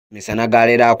Misana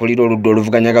galera akulira oludda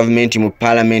oluvuganya gavumenti mu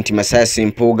Parliament Masasi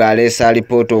Mpuuga aleesa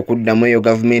alipoota okuddamu eyo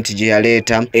gavumenti gye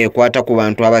yaleeta ekwata ku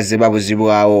bantu abaziba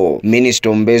buzibwawo. Minisita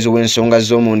omubeezi w'ensonga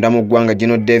z'omunda mu ggwanga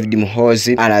General David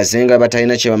Muhoozi alaze nga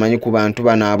batalina kye bamanyi ku bantu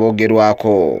bano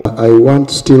aboogerwako. I want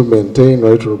to still maintain,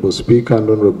 Right Honourable Speaker and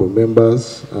honourable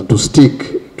members, and to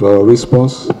stick to our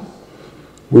response,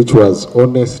 which was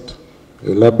honest,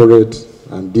 elaborate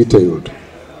and detailed.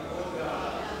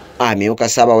 Amyuka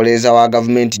Ssaabawolereza wa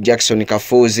gavumenti Jackson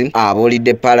Kafuuzi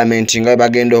abuulidde Parliament nga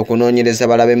bagenda okunoonyereza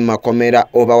balabe mu makomera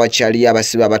oba wakyaliyo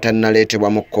abasibe abatannaleetebwa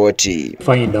mu kkooti.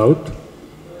 Find out,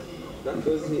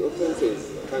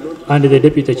 and the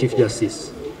Deputy Chief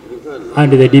Justice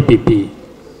and the DPP,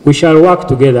 we shall work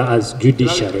together as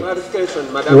judiciary,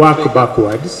 work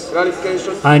backwards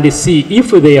and see if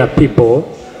there are people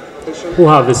who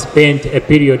have spent a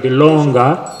period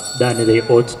longer than they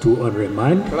ought to on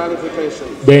remand,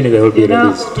 then they will be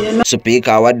released.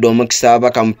 Speaker awadde omukisa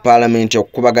ababaka mu Parliament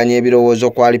okukubaganya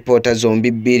ebirowoozo kwa alipoota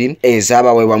zombi bbiri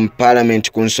ezaabaweebwa mu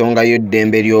Parliament ku nsonga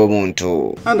y'eddembe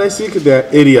ly'obuntu. And I think there are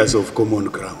areas of common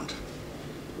ground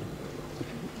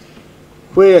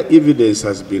where evidence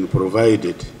has been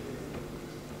provided.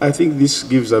 I think this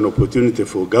gives an opportunity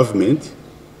for government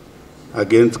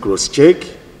again to cross-check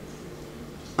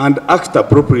and act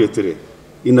appropriately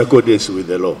in accordance with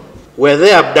the law. Were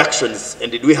there abductions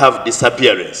and did we have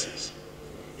disappearances?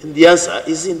 And the answer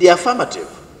is in the affirmative.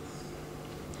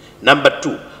 Number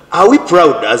two, are we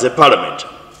proud as a parliament?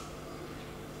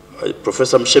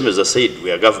 Professor Mshemeza said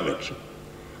we are government.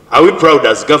 Are we proud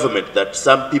as government that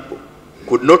some people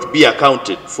could not be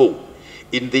accounted for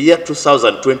in the year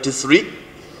 2023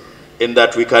 and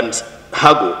that we can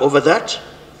haggle over that?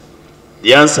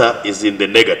 The answer is in the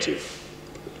negative.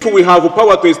 We have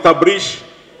power to establish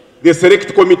the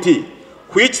select committee,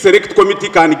 which select committee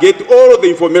can get all the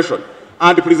information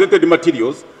and presented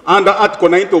materials under Article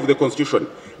 90 of the Constitution.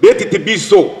 Let it be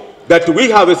so that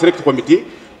we have a select committee,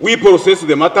 we process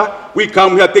the matter, we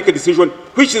come here, take a decision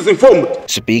which is informed.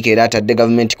 Speaker era atadde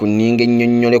gavumenti ku nninga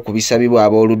ennyonnyole ku bisabibwa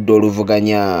ab'oludda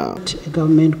oluvuganya. A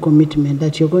government commitment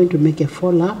that you're going to make a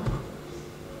follow-up.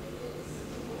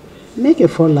 Make a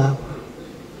follow-up.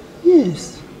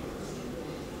 Yes.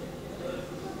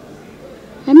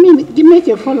 I mean, you make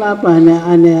a follow-up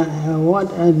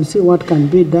and see what can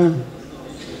be done.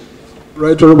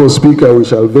 Right Honourable Speaker, we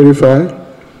shall verify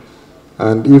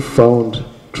and if found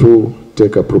true,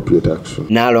 take appropriate action.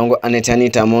 Nalongo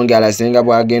Aneta Monge alazenga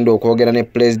bwagenda okwogera ne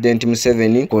President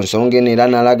Museveni ku nsonga eno era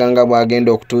n'alaga nga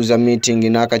bwagenda okutuuza meeting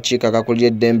n'akakiiko akakulira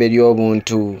eddembe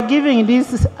ly'obuntu. Giving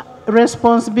this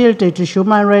responsibility to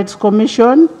Human Rights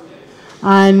Commission,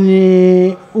 and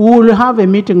we will have a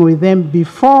meeting with them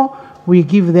before we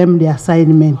give them the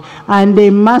assignment, and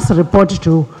they must report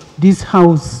to this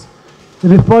house,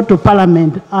 report to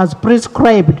Parliament as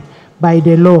prescribed by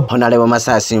the law. Honorable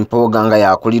Masasi Mpuuga nga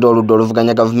yakulira oludda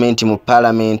oluvuganya gavumenti mu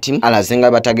Parliament alaze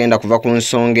nga batagenda kuva ku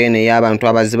nsonga eno ey'abantu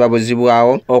abaziba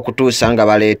buzibwawo okutuusa nga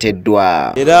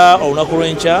baleeteddwa. Era olunaku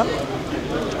lw'enkya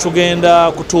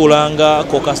tugenda kutuulanga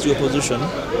caucus opposition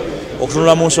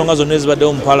okutunula mu nsonga zonna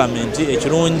ezibaddewo mu Parliament.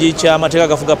 Ekirungi ky'amateeka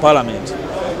gafuga Parliament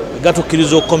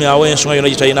gatukkiriza okukomyawo ensonga yonna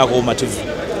gitalinako bumativu.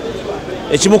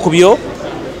 Ekimu ku byo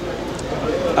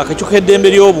akakiiko k'eddembe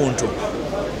ly'obuntu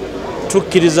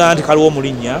tukkiriza nti kaliwo mu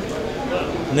linnya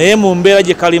naye mu mbeera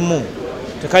gye kalimu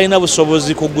tekalina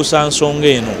busobozi kuggusa nsonga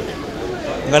eno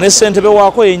nga ne ssentebe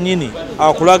waako yennyini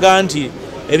akulaga nti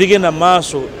ebigenda mu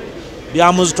maaso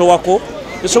byamuzitowako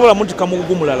tesobola mutika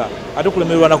mugugu mulala ate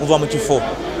kulemererwa na kuva mu kifo.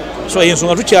 So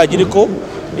ensonga tukyagiriko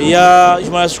eya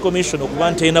Human Rights Commission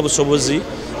okuba nti terina busobozi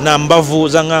na mbavu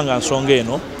za nganga nsonga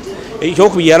eno.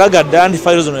 Ekyokubiri yalaga dda nti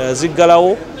fayiro zino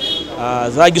yaziggalawo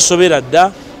zagisobera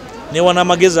dda newana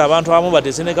amagezi abantu abamu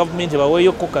bateese ne gavumenti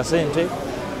baweeyo ko kasente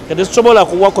kati tusobola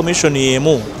kuwa commission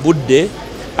yemu budde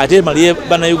ate maliye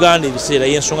bannayuganda ebiseera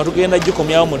y'ensonga tugenda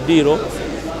gikomyawo mu ddiiro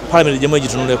Parliament gyemu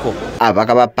egitunuleko.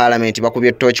 Ababaka ba Parliament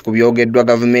bakubye ttooki ku byogeddwa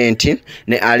gavumenti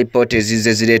ne alipoota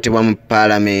ezizze zireetebwa mu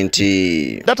Parliament.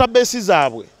 Database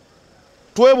zaabwe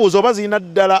twebuuza oba zirina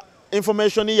ddala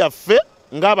information yaffe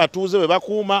ng'abatuuze bwe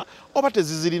bakuuma oba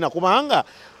tezizirina, kubanga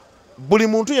buli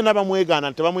muntu yenna bamwegaana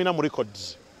nti tebamulina mu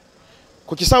records.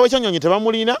 Ku kisaawe ky'ennyonyi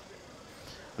tebamulina,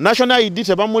 national ID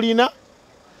tebamulina,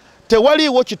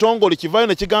 tewaliiwo kitongole kivaayo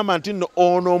ne kigamba nti nno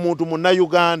ono omuntu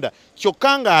munnayuganda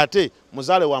kyokka ng'ate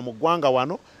muzaale wa mu ggwanga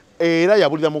wano era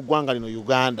yabulira mu ggwanga lino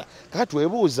Uganda. Kaka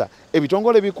twebuuza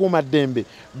ebitongole bikuuma ddembe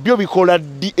byo bikola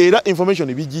ddi era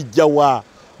information bigijjawa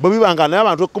bwe bibanga naye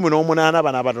abantu 18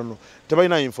 bano abatono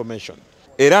tebalina information.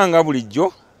 Era nga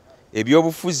bulijjo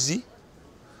ebyobufuzi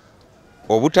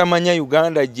obutamanya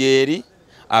Uganda gyeri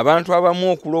abantu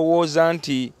abamu okulowooza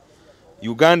nti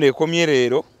Uganda ekomye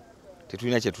leero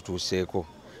tetulina kye tutuuseeko.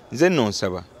 Nze nno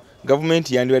nsaba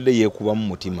gavumenti yandibadde yeekuba mu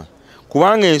mutima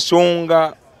kubanga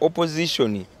ensonga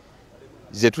opposition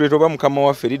ze tuleeta oba mukama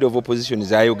waffe leader of opposition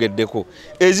zayogeddeko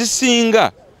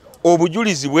ezisinga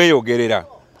obujulizi bweyogerera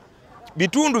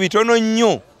bitundu bitono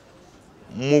nnyo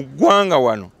mu ggwanga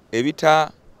wano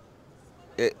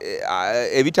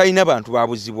ebitalina bantu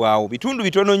babuzibwawo bitundu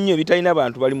bitono nnyo ebitalina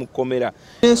bantu bali mu kkomera.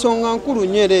 Ensonga nkulu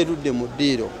nnyo era erudde mu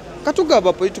ddiiro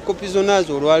katugaba political prisoners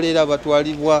olwaleero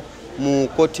abatwalibwa mu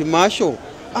court martial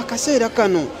akaseera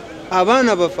kano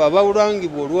abaana baffe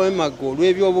abawulangibwa olw'emago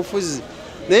olw'ebyobufuzi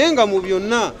naye nga mu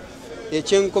byonna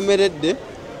ekyenkomeredde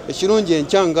ekirungi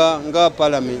enkya nga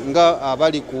parliament nga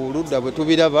abali ku ludda bwe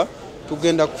tubiraba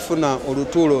tugenda kufuna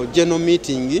olutuulo general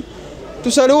meeting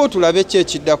tusalewo tulabe ki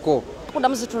ekiddako.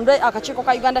 Kudamu zitundwe akakiiko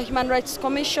ka Uganda Human Rights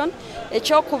Commission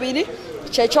ekyokubiri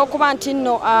kyekyokuba nti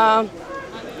nno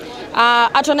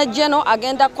Attorney General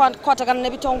agenda kwatagana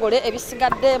n'ebitongole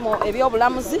ebisigaddemu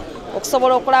ebyobulamuzi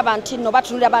okusobola okulaba nti nno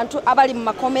batunulira abantu abali mu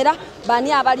makomera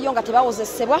bani abaliyo nga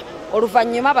tebawozesebwa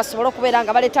oluvannyuma basobola okubeera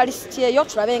nga baleeta lisiti eyo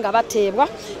tulabe nga bateebwa.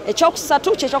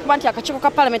 Ekyokusatu kyekyokuba nti akakiiko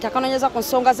ka Parliament akanoonyeza ku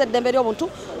nsonga z'eddembe ly'obuntu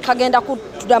kagenda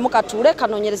kuddamu katuule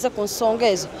kanoonyereze ku nsonga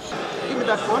ezo. Give me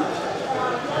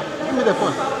the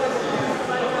phone.